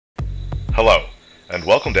Hello, and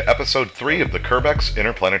welcome to Episode 3 of the Kerb-X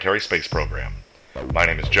Interplanetary Space Program. My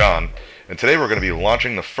name is John, and today we're going to be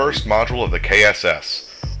launching the first module of the KSS,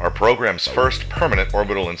 our program's first permanent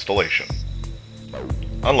orbital installation.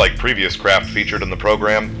 Unlike previous craft featured in the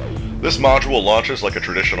program, this module launches like a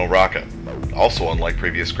traditional rocket. Also unlike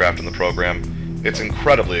previous craft in the program, it's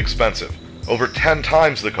incredibly expensive, over 10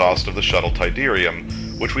 times the cost of the shuttle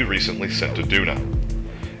Tiderium, which we recently sent to Duna.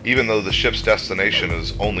 Even though the ship's destination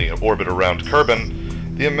is only an orbit around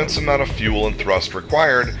Kerbin, the immense amount of fuel and thrust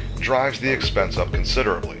required drives the expense up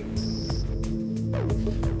considerably.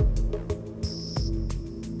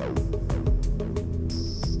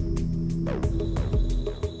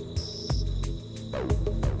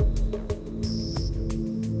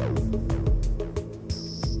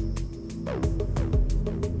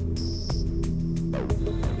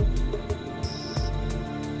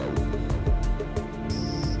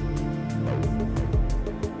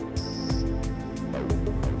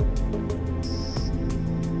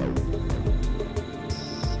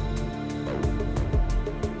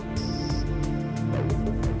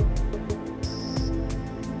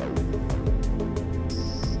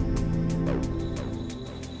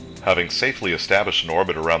 Having safely established an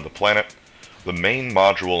orbit around the planet, the main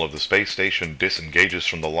module of the space station disengages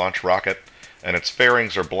from the launch rocket, and its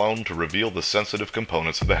fairings are blown to reveal the sensitive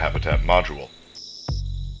components of the habitat module.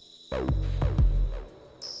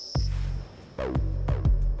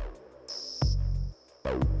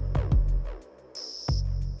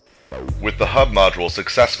 With the hub module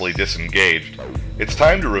successfully disengaged, it's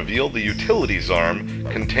time to reveal the utilities arm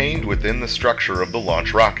contained within the structure of the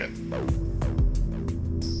launch rocket.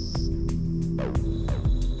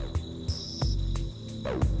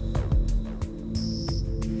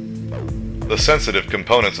 The sensitive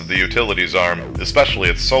components of the utilities arm, especially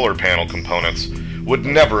its solar panel components, would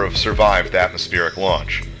never have survived atmospheric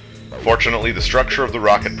launch. Fortunately, the structure of the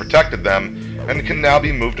rocket protected them, and can now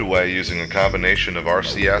be moved away using a combination of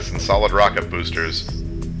RCS and solid rocket boosters.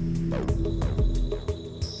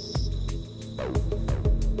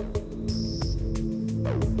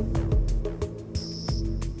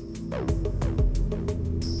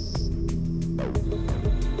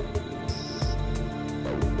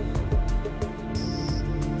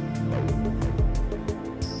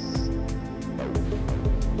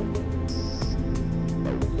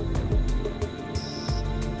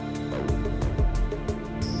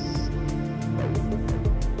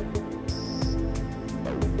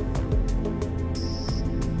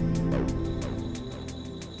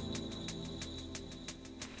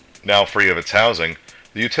 Now free of its housing,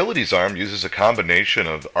 the utilities arm uses a combination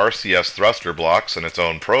of RCS thruster blocks and its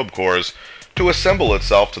own probe cores to assemble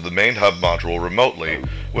itself to the main hub module remotely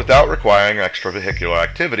without requiring extravehicular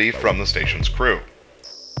activity from the station's crew.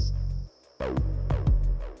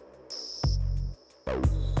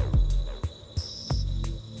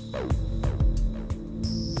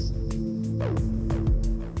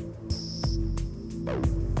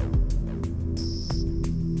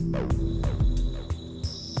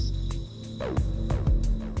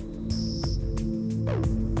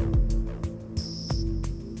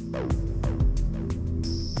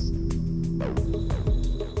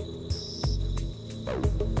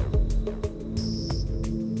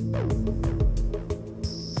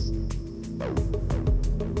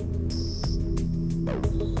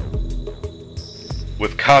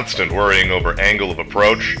 With constant worrying over angle of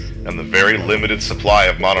approach and the very limited supply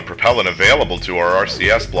of monopropellant available to our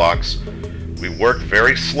RCS blocks, we worked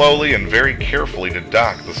very slowly and very carefully to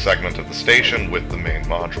dock the segment of the station with the main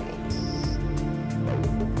module.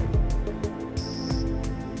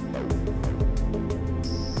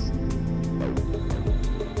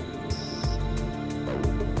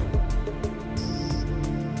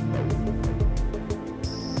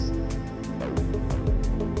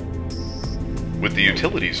 With the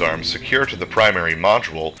utilities arm secure to the primary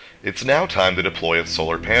module, it's now time to deploy its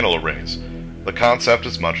solar panel arrays. The concept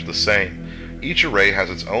is much the same. Each array has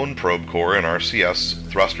its own probe core and RCS,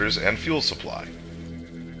 thrusters, and fuel supply.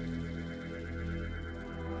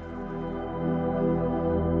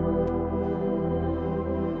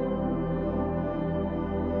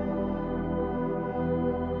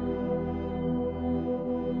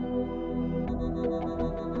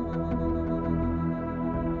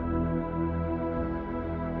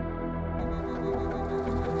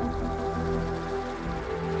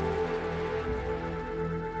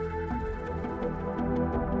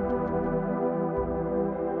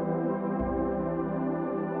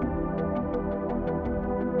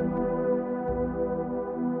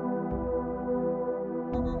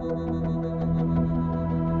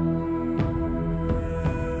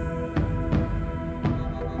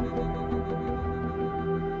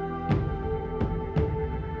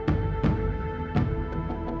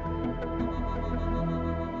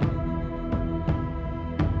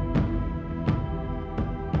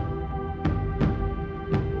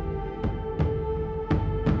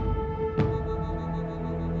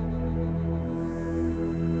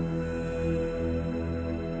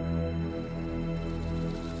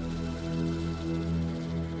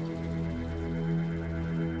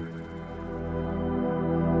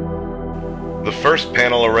 The first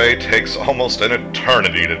panel array takes almost an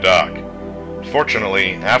eternity to dock.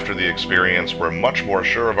 Fortunately, after the experience, we're much more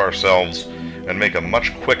sure of ourselves and make a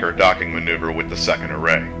much quicker docking maneuver with the second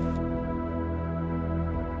array.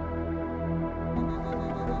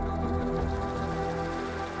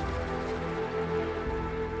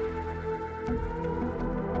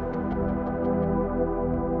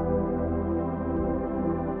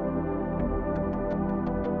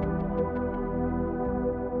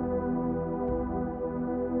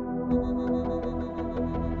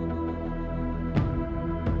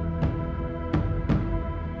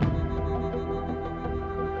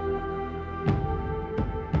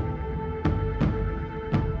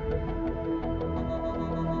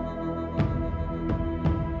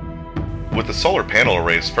 With the solar panel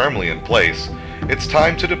arrays firmly in place, it's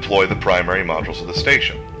time to deploy the primary modules of the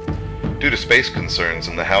station. Due to space concerns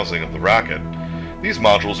in the housing of the rocket, these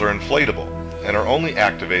modules are inflatable and are only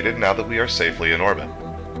activated now that we are safely in orbit.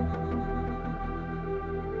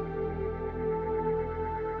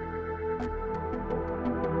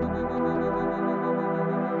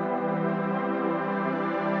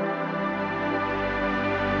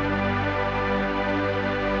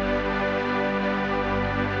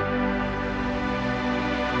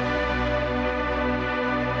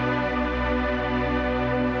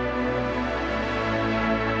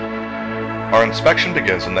 Our inspection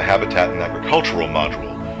begins in the Habitat and Agricultural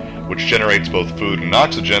module, which generates both food and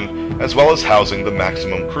oxygen, as well as housing the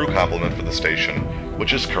maximum crew complement for the station,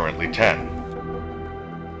 which is currently 10.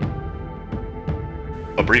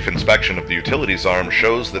 A brief inspection of the utilities arm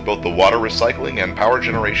shows that both the water recycling and power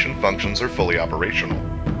generation functions are fully operational.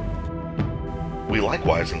 We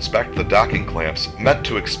likewise inspect the docking clamps meant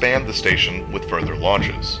to expand the station with further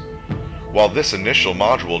launches. While this initial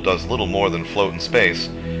module does little more than float in space,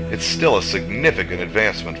 it's still a significant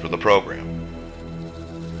advancement for the program.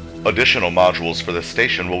 Additional modules for the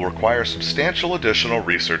station will require substantial additional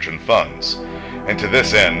research and funds, and to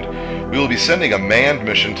this end, we will be sending a manned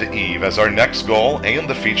mission to Eve as our next goal and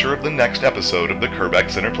the feature of the next episode of the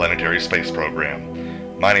Kerb-X Interplanetary Space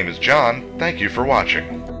Program. My name is John, thank you for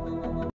watching.